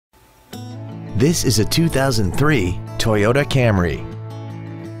This is a 2003 Toyota Camry.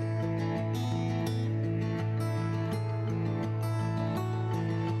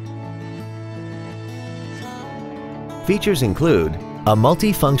 Features include a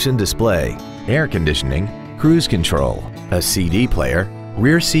multi-function display, air conditioning, cruise control, a CD player,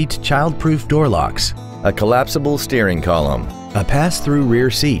 rear seat child-proof door locks, a collapsible steering column, a pass-through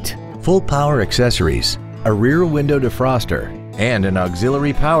rear seat, full power accessories, a rear window defroster, and an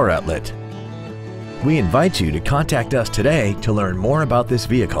auxiliary power outlet. We invite you to contact us today to learn more about this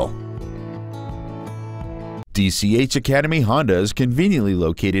vehicle. DCH Academy Honda is conveniently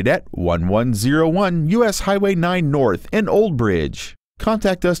located at 1101 US Highway 9 North in Old Bridge.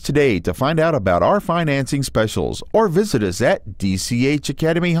 Contact us today to find out about our financing specials or visit us at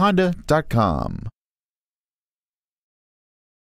dchacademyhonda.com.